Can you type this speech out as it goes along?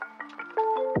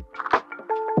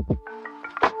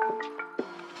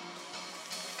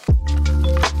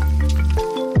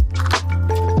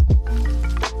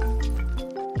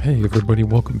Hey everybody,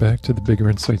 welcome back to the Bigger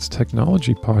Insights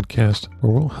Technology Podcast,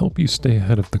 where we'll help you stay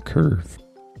ahead of the curve.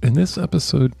 In this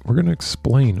episode, we're going to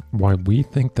explain why we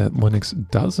think that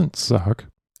Linux doesn't suck,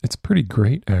 it's pretty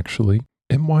great actually,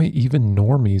 and why even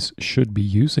normies should be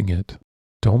using it.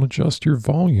 Don't adjust your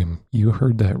volume, you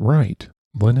heard that right.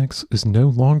 Linux is no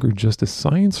longer just a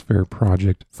science fair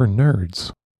project for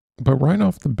nerds. But right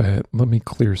off the bat, let me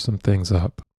clear some things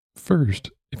up. First,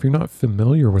 if you're not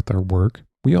familiar with our work,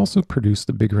 we also produce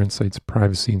the Bigger Insights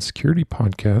Privacy and Security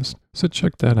podcast, so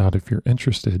check that out if you're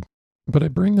interested. But I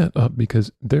bring that up because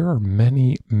there are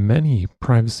many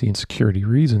privacy and security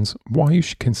reasons why you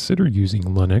should consider using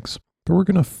Linux, but we're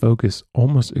going to focus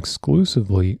almost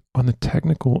exclusively on the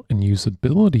technical and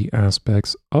usability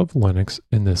aspects of Linux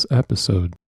in this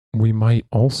episode. We might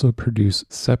also produce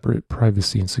separate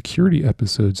privacy and security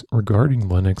episodes regarding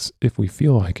Linux if we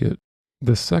feel like it.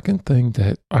 The second thing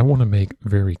that I want to make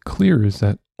very clear is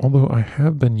that although I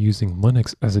have been using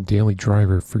Linux as a daily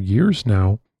driver for years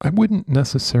now, I wouldn't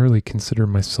necessarily consider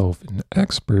myself an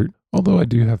expert, although I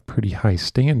do have pretty high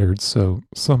standards, so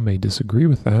some may disagree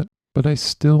with that, but I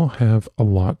still have a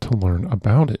lot to learn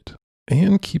about it.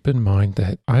 And keep in mind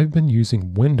that I've been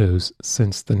using Windows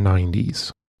since the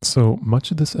 90s. So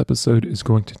much of this episode is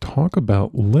going to talk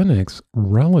about Linux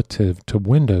relative to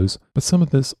Windows, but some of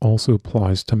this also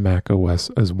applies to macOS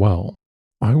as well.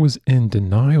 I was in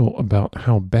denial about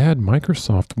how bad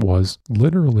Microsoft was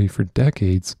literally for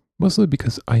decades, mostly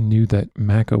because I knew that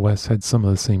macOS had some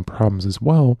of the same problems as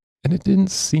well, and it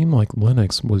didn't seem like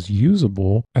Linux was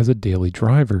usable as a daily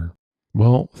driver.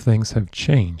 Well, things have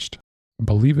changed.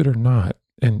 Believe it or not,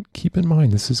 and keep in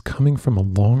mind this is coming from a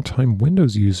longtime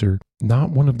Windows user,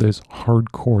 not one of those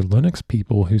hardcore Linux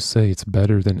people who say it's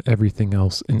better than everything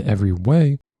else in every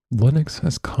way. Linux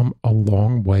has come a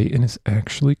long way and is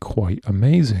actually quite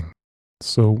amazing.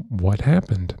 So what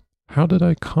happened? How did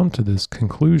I come to this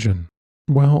conclusion?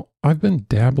 Well, I've been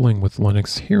dabbling with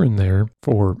Linux here and there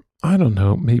for,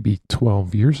 maybe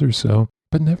 12 years or so,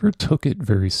 but never took it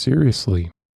very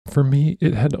seriously. For me,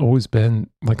 it had always been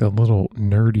like a little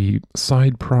nerdy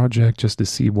side project just to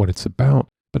see what it's about,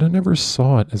 but I never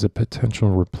saw it as a potential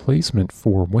replacement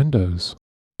for Windows.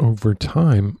 Over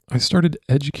time, I started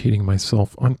educating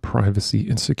myself on privacy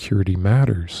and security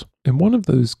matters, and one of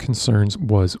those concerns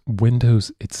was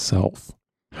Windows itself.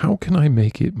 How can I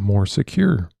make it more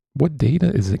secure? What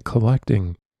data is it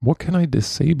collecting? What can I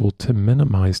disable to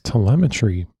minimize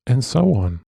telemetry? And so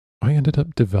on. I ended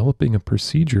up developing a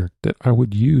procedure that I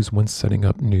would use when setting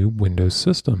up new Windows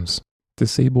systems.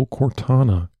 Disable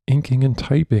Cortana, inking and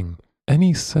typing,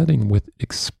 any setting with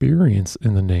experience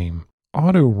in the name,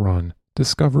 auto run,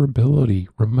 discoverability,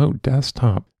 remote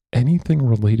desktop, anything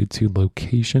related to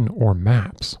location or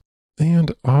maps.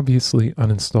 And obviously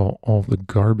uninstall all the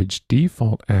garbage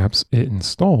default apps it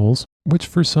installs, which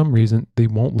for some reason they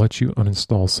won't let you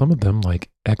uninstall some of them like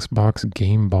Xbox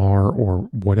Game Bar or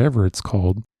whatever it's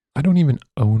called. I don't even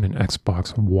own an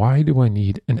Xbox. Why do I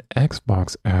need an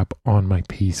Xbox app on my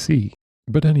PC?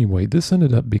 But anyway, this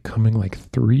ended up becoming like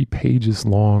 3 pages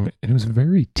long, and it was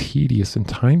very tedious and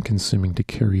time-consuming to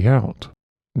carry out.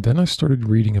 Then I started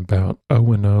reading about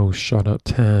O&O Shutout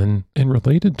 10 and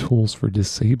related tools for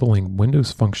disabling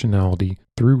Windows functionality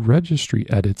through registry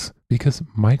edits because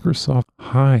Microsoft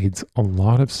hides a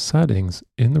lot of settings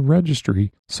in the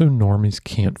registry so normies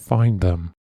can't find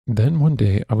them. Then one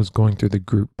day I was going through the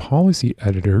group policy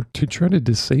editor to try to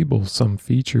disable some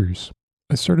features.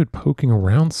 I started poking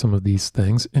around some of these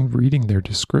things and reading their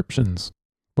descriptions.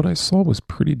 What I saw was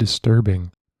pretty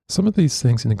disturbing. Some of these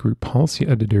things in the group policy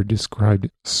editor described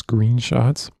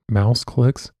screenshots, mouse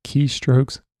clicks,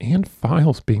 keystrokes, and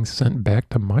files being sent back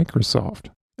to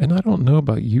Microsoft. And I don't know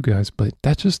about you guys, but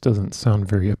that just doesn't sound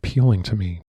very appealing to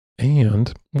me.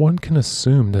 And one can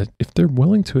assume that if they're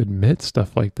willing to admit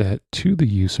stuff like that to the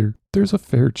user, there's a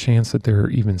fair chance that there are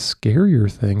even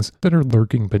scarier things that are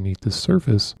lurking beneath the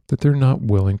surface that they're not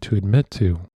willing to admit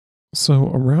to. So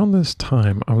around this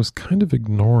time, I was kind of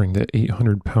ignoring the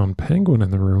 800-pound penguin in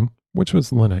the room, which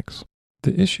was Linux.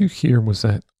 The issue here was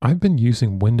that I've been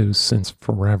using Windows since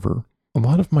forever. A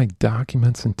lot of my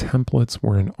documents and templates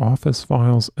were in Office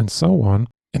files and so on,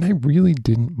 and I really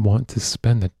didn't want to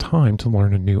spend the time to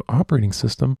learn a new operating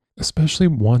system, especially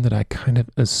one that I kind of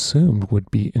assumed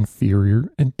would be inferior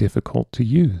and difficult to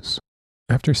use.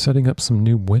 After setting up some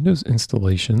new Windows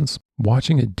installations,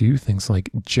 watching it do things like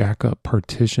jack up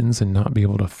partitions and not be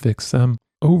able to fix them,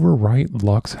 overwrite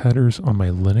Lux headers on my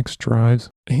Linux drives,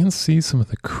 and see some of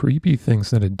the creepy things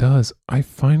that it does, I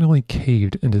finally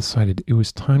caved and decided it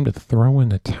was time to throw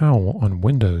in a towel on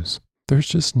Windows. There's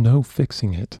just no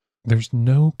fixing it. There's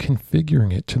no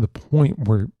configuring it to the point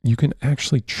where you can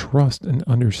actually trust and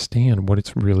understand what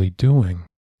it's really doing.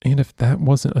 And if that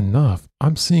wasn't enough,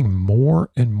 I'm seeing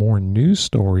more and more news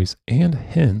stories and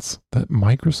hints that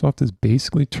Microsoft is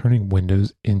basically turning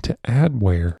Windows into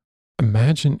adware.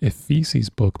 Imagine if Feces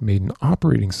Book made an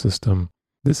operating system.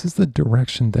 This is the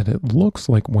direction that it looks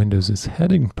like Windows is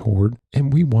heading toward,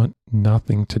 and we want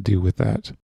nothing to do with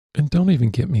that. And don't even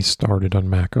get me started on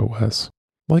macOS.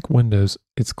 Like Windows,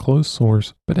 it's closed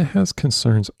source, but it has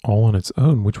concerns all on its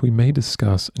own, which we may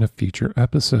discuss in a future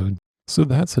episode. So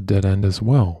that's a dead end as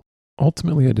well.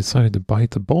 Ultimately, I decided to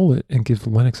bite the bullet and give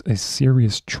Linux a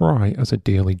serious try as a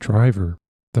daily driver.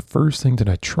 The first thing that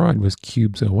I tried was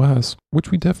ChromeOS,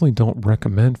 which we definitely don't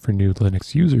recommend for new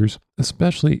Linux users,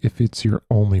 especially if it's your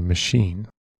only machine.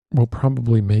 We'll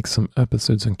probably make some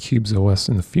episodes on ChromeOS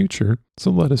in the future,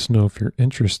 so let us know if you're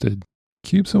interested.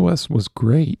 ChromeOS was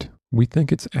great. We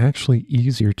think it's actually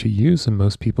easier to use than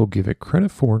most people give it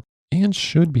credit for, and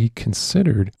should be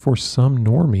considered for some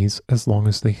normies as long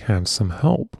as they have some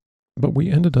help. But we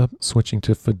ended up switching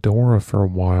to Fedora for a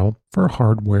while for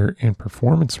hardware and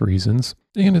performance reasons,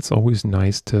 and it's always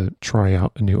nice to try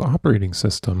out a new operating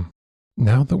system.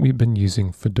 Now that we've been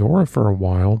using Fedora for a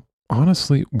while,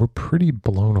 honestly, we're pretty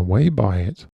blown away by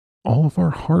it. All of our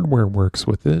hardware works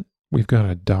with it. We've got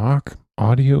a dock,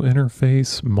 audio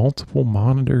interface, multiple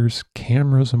monitors,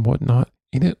 cameras, and whatnot,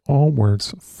 and it all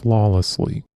works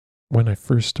flawlessly. When I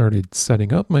first started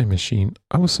setting up my machine,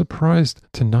 I was surprised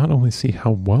to not only see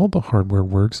how well the hardware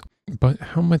works, but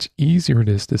how much easier it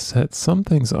is to set some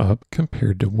things up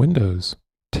compared to Windows.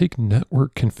 Take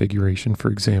network configuration,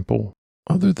 for example.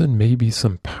 Other than maybe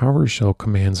some PowerShell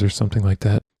commands or something like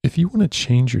that, if you want to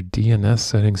change your DNS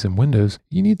settings in Windows,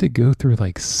 you need to go through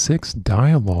like 6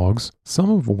 dialogues, some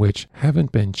of which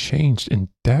haven't been changed in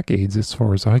decades as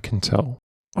far as I can tell.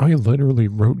 I literally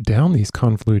wrote down these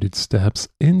convoluted steps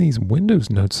in these Windows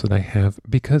notes that I have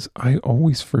because I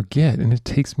always forget and it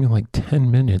takes me like 10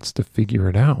 minutes to figure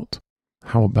it out.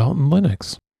 How about in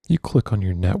Linux? You click on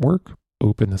your network,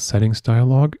 open the settings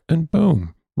dialog, and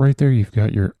boom, right there you've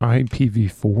got your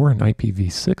IPv4 and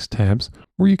IPv6 tabs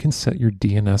where you can set your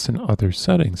DNS and other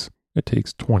settings. It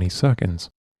takes 20 seconds.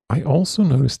 I also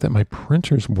noticed that my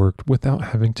printers worked without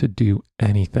having to do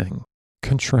anything.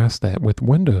 Contrast that with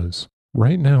Windows.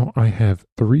 Right now, I have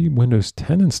 3 Windows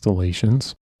 10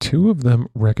 installations. 2 of them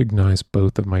recognize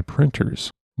both of my printers.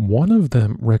 One of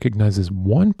them recognizes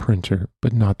one printer,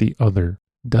 but not the other.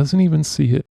 Doesn't even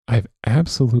see it. I have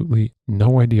absolutely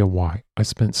no idea why. I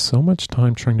spent so much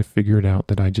time trying to figure it out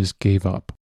that I just gave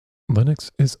up.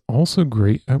 Linux is also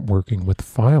great at working with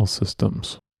file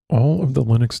systems. All of the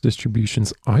Linux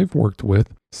distributions I've worked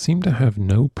with seem to have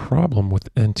no problem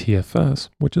with NTFS,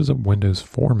 which is a Windows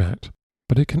format.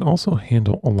 But it can also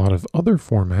handle a lot of other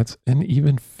formats and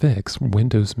even fix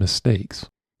Windows mistakes.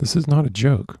 This is not a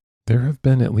joke. There have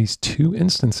been at least 2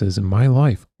 instances in my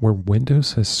life where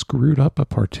Windows has screwed up a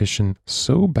partition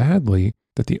so badly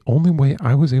that the only way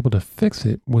I was able to fix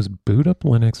it was boot up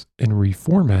Linux and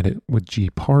reformat it with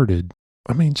gparted.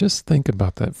 I mean, just think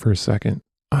about that for a second.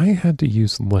 I had to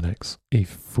use Linux, a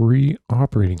free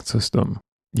operating system.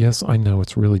 Yes, I know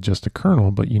it's really just a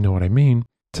kernel, but you know what I mean.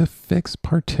 To fix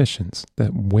partitions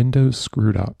that Windows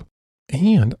screwed up.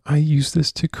 And I use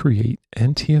this to create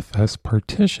NTFS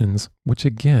partitions, which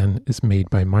again is made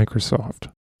by Microsoft.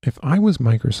 If I was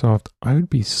Microsoft, I would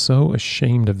be so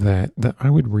ashamed of that I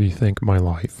would rethink my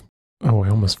life. Oh, I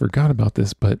almost forgot about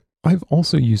this, but I've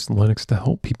also used Linux to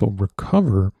help people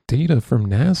recover data from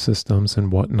NAS systems and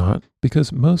whatnot,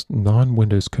 because most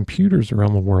non-Windows computers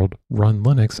around the world run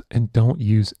Linux and don't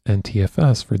use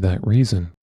NTFS for that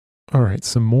reason. All right,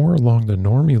 some more along the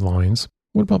normie lines.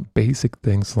 What about basic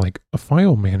things like a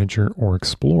file manager or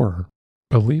explorer?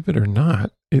 Believe it or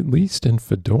not, at least in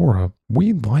Fedora,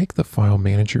 we like the file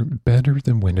manager better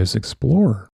than Windows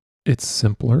Explorer. It's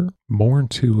simpler, more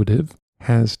intuitive,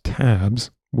 has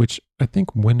tabs, which I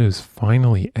think Windows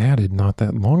finally added not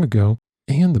that long ago,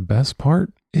 and the best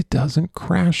part, it doesn't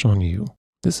crash on you.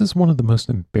 This is one of the most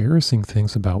embarrassing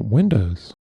things about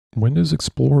Windows. Windows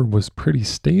Explorer was pretty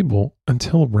stable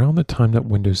until around the time that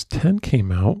Windows 10 came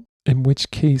out, in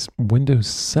which case Windows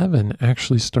 7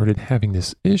 actually started having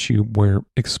this issue where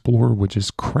Explorer would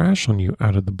just crash on you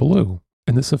out of the blue,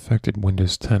 and this affected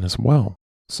Windows 10 as well.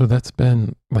 So that's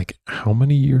been like how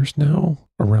many years now?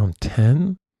 Around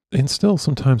 10? And still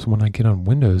sometimes when I get on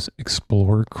Windows,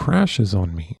 Explorer crashes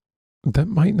on me. That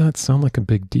might not sound like a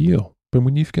big deal, but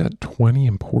when you've got 20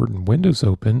 important windows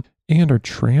open and are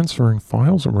transferring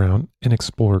files around and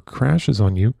Explorer crashes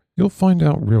on you, you'll find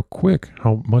out real quick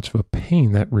how much of a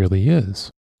pain that really is.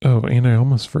 Oh, and I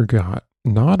almost forgot.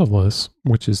 Nautilus,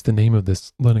 which is the name of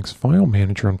this Linux file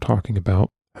manager I'm talking about,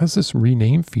 has this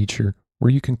rename feature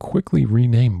where you can quickly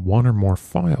rename one or more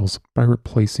files by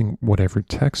replacing whatever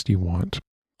text you want.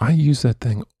 I use that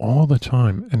thing all the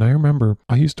time, and I remember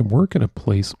I used to work at a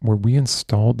place where we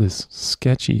installed this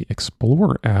sketchy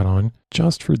Explorer add-on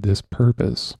just for this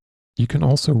purpose. You can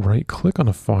also right-click on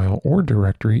a file or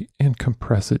directory and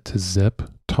compress it to zip,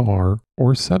 tar,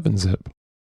 or 7-zip.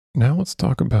 Now let's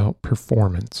talk about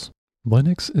performance.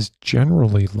 Linux is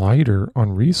generally lighter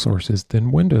on resources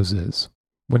than Windows is.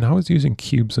 When I was using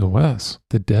CubesOS,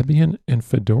 the Debian and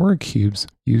Fedora cubes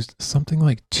used something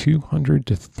like 200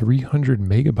 to 300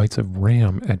 megabytes of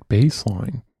RAM at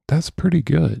baseline. That's pretty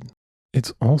good.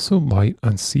 It's also light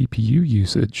on CPU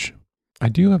usage. I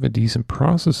do have a decent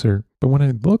processor, but when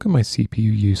I look at my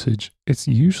CPU usage, it's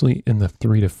usually in the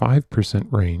 3 to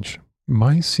 5% range.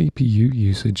 My CPU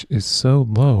usage is so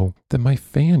low that my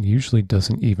fan usually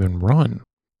doesn't even run.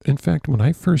 In fact, when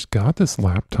I first got this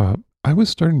laptop, I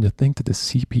was starting to think that the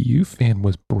CPU fan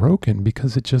was broken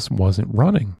because it just wasn't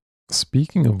running.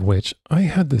 Speaking of which, I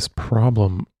had this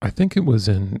problem, I think it was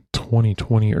in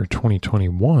 2020 or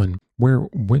 2021, where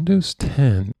Windows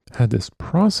 10 had this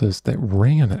process that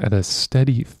ran at a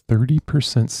steady 30%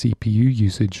 CPU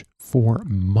usage for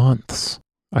months.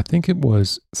 I think it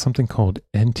was something called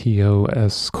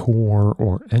NTOS Core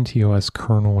or NTOS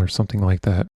kernel or something like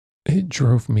that. It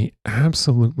drove me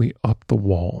absolutely up the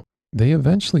wall. They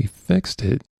eventually fixed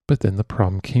it, but then the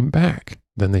problem came back.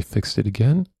 Then they fixed it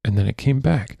again, and then it came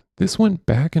back. This went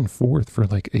back and forth for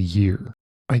like a year.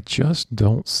 I just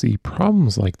don't see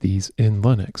problems like these in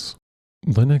Linux.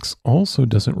 Linux also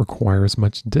doesn't require as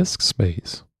much disk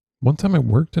space. One time I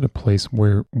worked at a place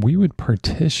where we would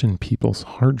partition people's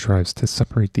hard drives to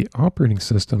separate the operating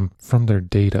system from their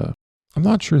data. I'm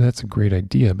not sure that's a great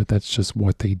idea, but that's just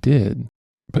what they did.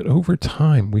 But over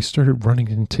time, we started running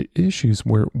into issues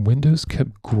where Windows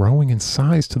kept growing in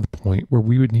size to the point where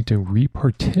we would need to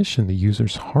repartition the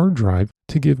user's hard drive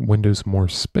to give Windows more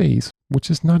space,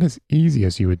 which is not as easy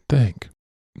as you would think.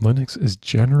 Linux is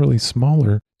generally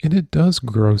smaller, and it does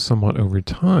grow somewhat over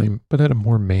time, but at a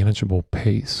more manageable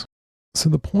pace. So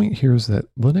the point here is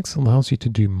that Linux allows you to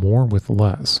do more with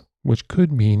less, which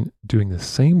could mean doing the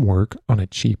same work on a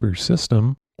cheaper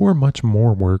system or much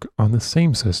more work on the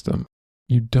same system.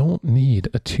 You don't need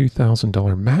a $2,000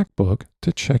 MacBook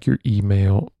to check your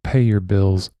email, pay your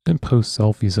bills, and post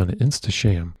selfies on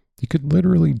Instasham. You could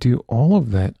literally do all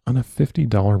of that on a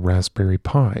 $50 Raspberry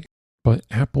Pi. But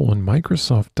Apple and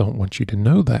Microsoft don't want you to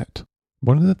know that.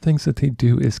 One of the things that they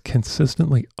do is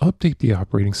consistently update the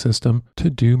operating system to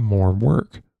do more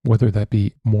work, whether that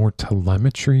be more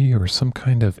telemetry or some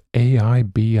kind of AI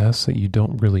BS that you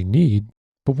don't really need.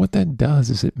 But what that does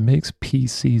is it makes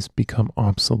PCs become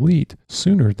obsolete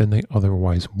sooner than they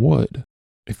otherwise would.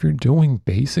 If you're doing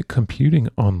basic computing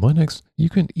on Linux, you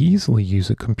can easily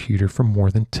use a computer for more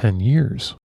than 10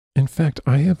 years. In fact,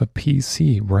 I have a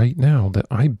PC right now that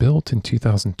I built in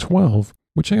 2012,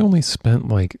 which I only spent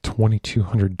like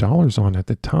 $2,200 on at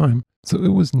the time, so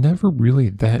it was never really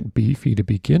that beefy to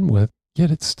begin with,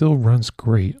 yet it still runs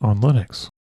great on Linux.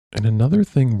 And another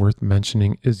thing worth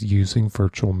mentioning is using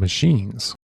virtual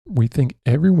machines. We think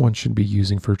everyone should be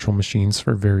using virtual machines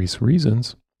for various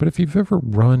reasons, but if you've ever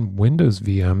run Windows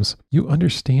VMs, you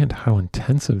understand how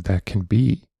intensive that can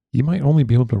be. You might only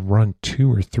be able to run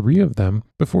 2 or 3 of them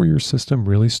before your system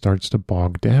really starts to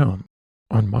bog down.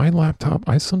 On my laptop,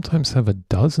 I sometimes have a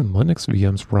dozen Linux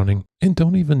VMs running and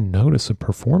don't even notice a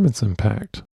performance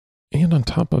impact. And on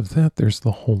top of that, there's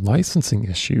the whole licensing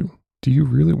issue. Do you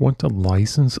really want to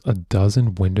license a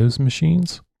dozen Windows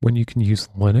machines when you can use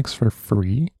Linux for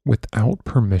free without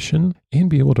permission and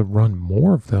be able to run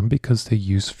more of them because they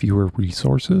use fewer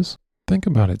resources? Think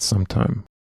about it sometime.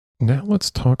 Now let's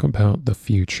talk about the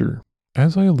future.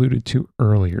 As I alluded to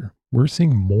earlier, we're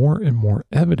seeing more and more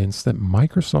evidence that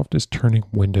Microsoft is turning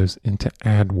Windows into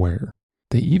adware.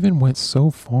 They even went so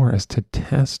far as to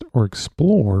test or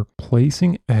explore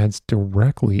placing ads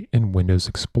directly in Windows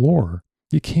Explorer.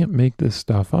 You can't make this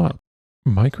stuff up.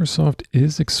 Microsoft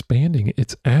is expanding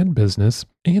its ad business,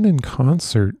 and in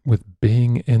concert with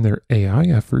Bing and their AI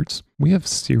efforts, we have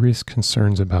serious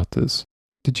concerns about this.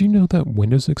 Did you know that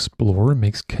Windows Explorer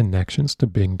makes connections to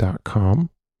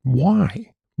Bing.com?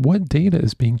 Why? What data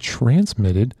is being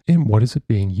transmitted and what is it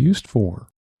being used for?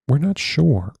 We're not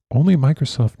sure. Only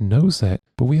Microsoft knows that,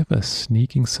 but we have a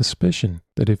sneaking suspicion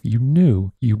that if you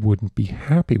knew, you wouldn't be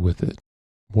happy with it.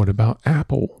 What about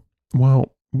Apple?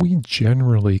 Well, we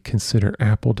generally consider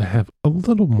Apple to have a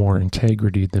little more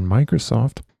integrity than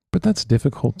Microsoft, But that's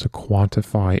difficult to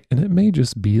quantify, and it may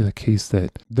just be the case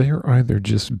that they're either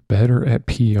just better at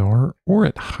PR or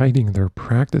at hiding their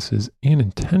practices and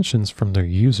intentions from their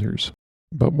users.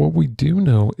 But what we do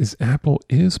know is Apple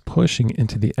is pushing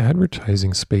into the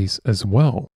advertising space as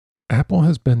well. Apple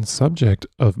has been subject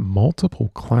of multiple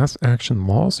class action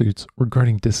lawsuits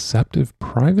regarding deceptive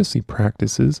privacy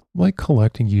practices like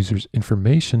collecting users'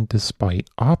 information despite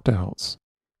opt-outs.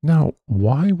 Now,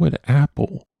 why would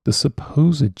Apple, the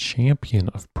supposed champion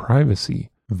of privacy,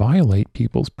 violate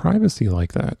people's privacy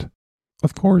like that?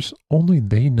 Of course, only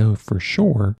they know for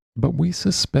sure, but we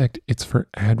suspect it's for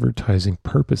advertising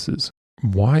purposes.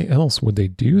 Why else would they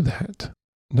do that?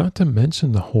 Not to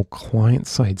mention the whole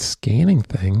client-side scanning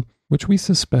thing, which we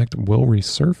suspect will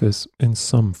resurface in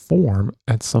some form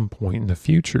at some point in the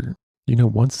future.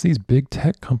 Once these big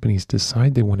tech companies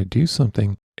decide they want to do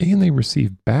something and they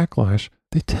receive backlash,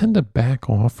 they tend to back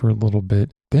off for a little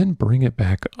bit, then bring it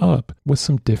back up with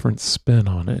some different spin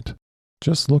on it.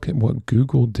 Just look at what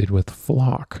Google did with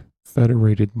Flock,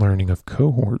 federated learning of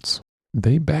cohorts.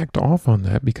 They backed off on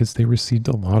that because they received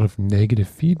a lot of negative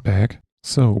feedback.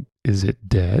 So, is it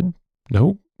dead?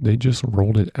 Nope. They just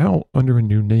rolled it out under a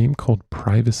new name called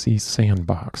Privacy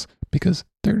Sandbox because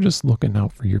they're just looking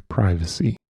out for your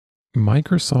privacy.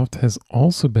 Microsoft has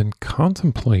also been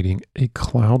contemplating a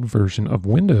cloud version of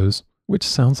Windows, which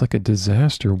sounds like a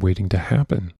disaster waiting to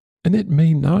happen. And it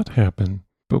may not happen,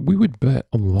 but we would bet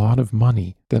a lot of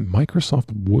money that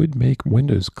Microsoft would make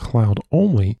Windows cloud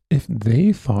only if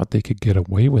they thought they could get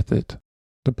away with it.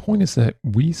 The point is that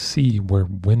we see where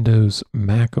Windows,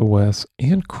 macOS,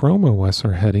 and ChromeOS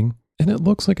are heading, and it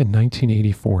looks like a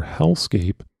 1984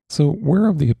 hellscape. So we're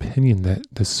of the opinion that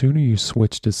the sooner you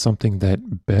switch to something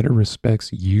that better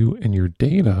respects you and your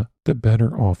data, the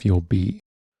better off you'll be.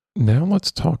 Now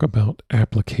let's talk about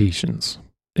applications.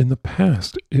 In the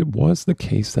past, it was the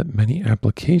case that many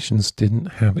applications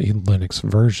didn't have a Linux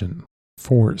version.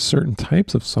 For certain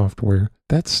types of software,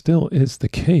 that still is the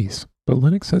case. But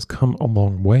Linux has come a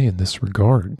long way in this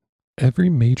regard. Every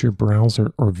major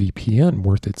browser or VPN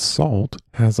worth its salt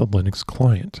has a Linux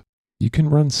client. You can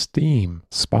run Steam,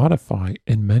 Spotify,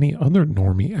 and many other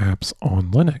normie apps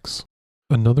on Linux.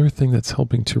 Another thing that's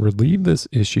helping to relieve this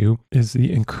issue is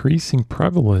the increasing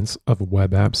prevalence of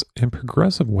web apps and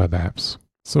progressive web apps.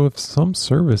 So if some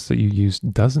service that you use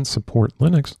doesn't support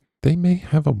Linux, they may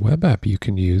have a web app you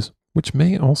can use, which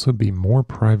may also be more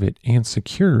private and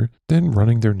secure than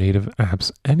running their native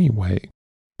apps anyway.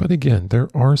 But again, there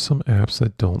are some apps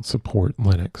that don't support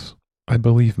Linux. I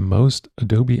believe most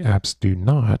Adobe apps do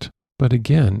not, but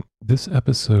again, this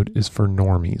episode is for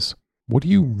normies. What do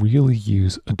you really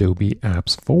use Adobe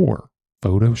apps for?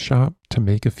 Photoshop to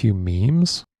make a few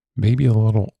memes? Maybe a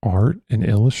little art in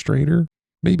Illustrator?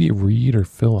 Maybe read or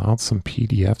fill out some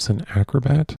PDFs in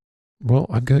Acrobat? Well,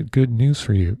 I've got good news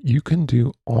for you. You can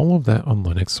do all of that on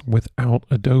Linux without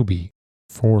Adobe.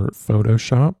 For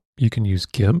Photoshop, you can use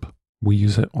GIMP. We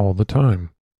use it all the time.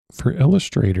 For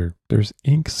Illustrator, there's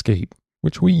Inkscape,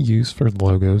 which we use for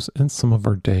logos and some of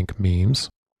our dank memes.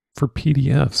 For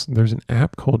PDFs, there's an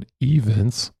app called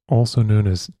Events, also known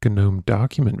as GNOME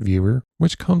Document Viewer,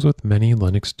 which comes with many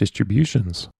Linux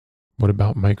distributions. What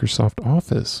about Microsoft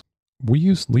Office? We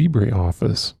use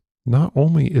LibreOffice. Not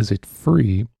only is it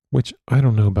free, which I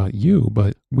don't know about you,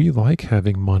 but we like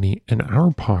having money in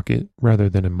our pocket rather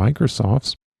than in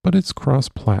Microsoft's, but it's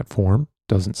cross-platform,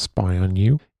 doesn't spy on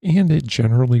you, and it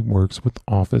generally works with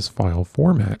Office file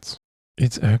formats.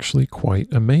 It's actually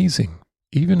quite amazing.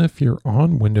 Even if you're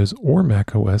on Windows or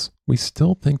macOS, we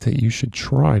still think that you should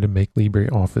try to make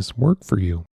LibreOffice work for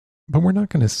you. But we're not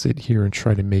going to sit here and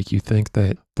try to make you think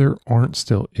that there aren't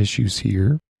still issues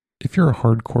here. If you're a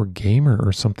hardcore gamer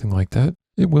or something like that,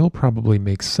 it will probably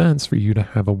make sense for you to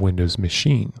have a Windows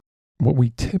machine. What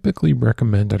we typically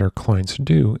recommend that our clients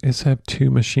do is have two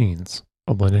machines,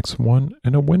 a Linux one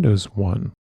and a Windows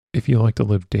one. If you like to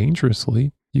live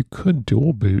dangerously, you could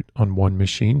dual boot on one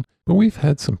machine, but we've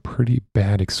had some pretty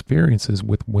bad experiences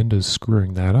with Windows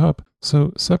screwing that up,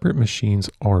 so separate machines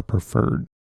are preferred.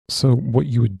 So what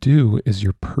you would do is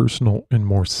your personal and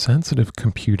more sensitive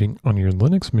computing on your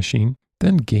Linux machine,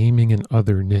 then gaming and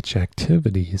other niche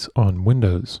activities on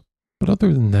Windows. But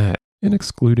other than that, and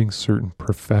excluding certain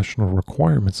professional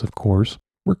requirements, of course,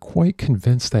 we're quite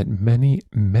convinced that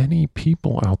many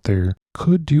people out there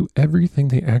could do everything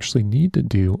they actually need to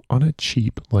do on a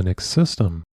cheap Linux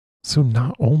system. So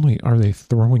not only are they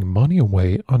throwing money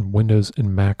away on Windows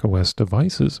and macOS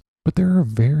devices, but there are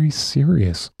very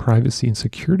serious privacy and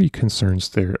security concerns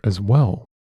there as well.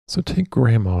 So take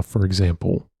Grandma, for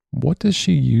example. What does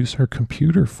she use her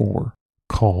computer for?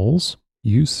 Calls,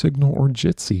 use Signal or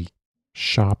Jitsi.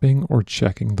 shopping or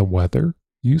checking the weather,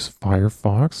 use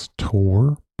Firefox,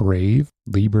 Tor, Brave,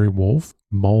 LibreWolf,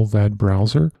 Mullvad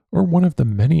browser, or one of the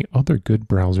many other good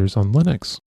browsers on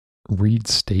Linux. Read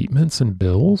statements and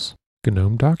bills,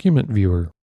 GNOME Document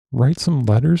Viewer. Write some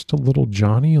letters to little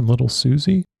Johnny and little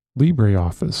Susie,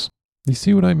 LibreOffice. You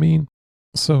see what I mean?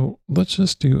 So let's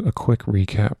just do a quick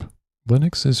recap.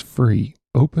 Linux is free,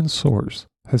 open source,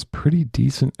 has pretty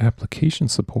decent application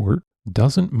support,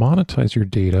 doesn't monetize your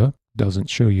data, doesn't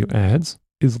show you ads,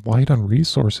 is light on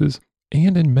resources,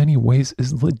 and in many ways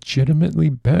is legitimately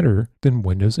better than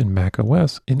Windows and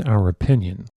macOS in our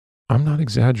opinion. I'm not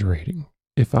exaggerating.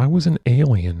 If I was an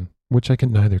alien, which I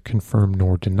can neither confirm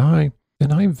nor deny,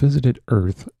 and I visited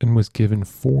Earth and was given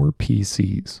 4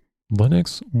 PCs,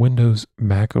 Linux, Windows,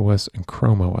 macOS, and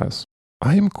ChromeOS,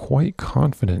 I am quite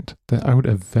confident that I would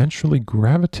eventually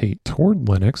gravitate toward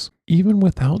Linux even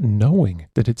without knowing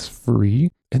that it's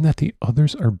free and that the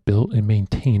others are built and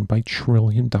maintained by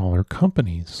trillion-dollar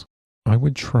companies. I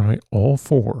would try all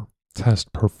 4,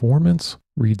 test performance,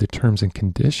 read the terms and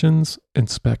conditions,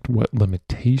 inspect what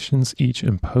limitations each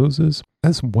imposes,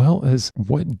 as well as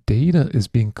what data is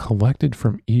being collected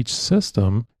from each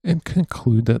system, and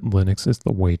conclude that Linux is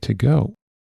the way to go.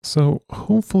 So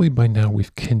hopefully by now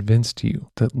we've convinced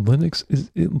you that Linux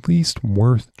is at least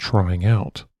worth trying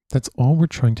out. That's all we're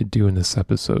trying to do in this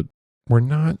episode. We're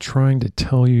not trying to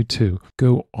tell you to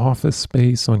go Office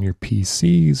Space on your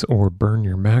PCs or burn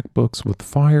your MacBooks with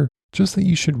fire, just that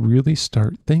you should really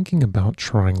start thinking about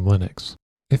trying Linux.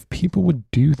 If people would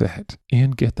do that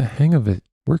and get the hang of it,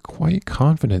 we're quite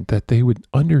confident that they would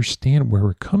understand where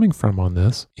we're coming from on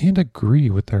this and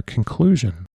agree with our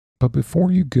conclusion. But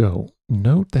before you go,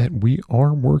 note that we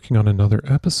are working on another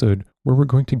episode where we're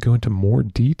going to go into more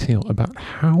detail about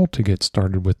how to get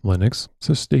started with Linux,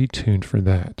 so stay tuned for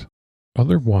that.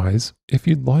 Otherwise, if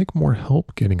you'd like more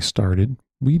help getting started,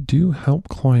 we do help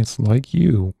clients like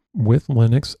you with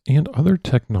Linux and other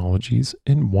technologies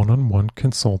in one-on-one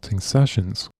consulting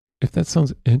sessions. If that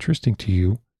sounds interesting to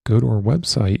you, go to our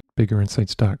website,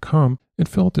 biggerinsights.com, and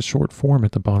fill out the short form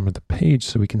at the bottom of the page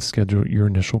so we can schedule your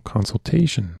initial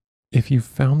consultation. If you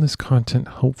found this content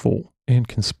helpful and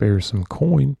can spare some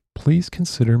coin, please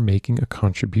consider making a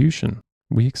contribution.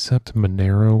 We accept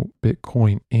Monero,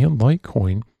 Bitcoin, and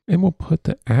Litecoin, and we'll put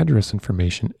the address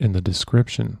information in the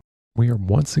description. We are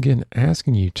once again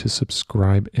asking you to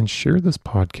subscribe and share this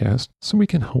podcast so we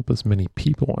can help as many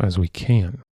people as we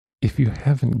can. If you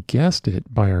haven't guessed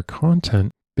it by our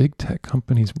content, big tech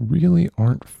companies really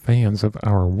aren't fans of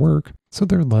our work, so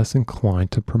they're less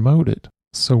inclined to promote it.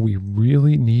 So we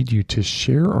really need you to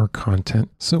share our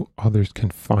content so others can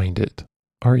find it.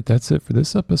 All right, that's it for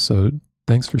this episode.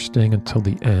 Thanks for staying until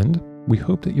the end. We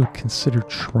hope that you'll consider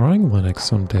trying Linux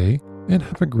someday and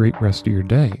have a great rest of your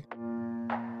day.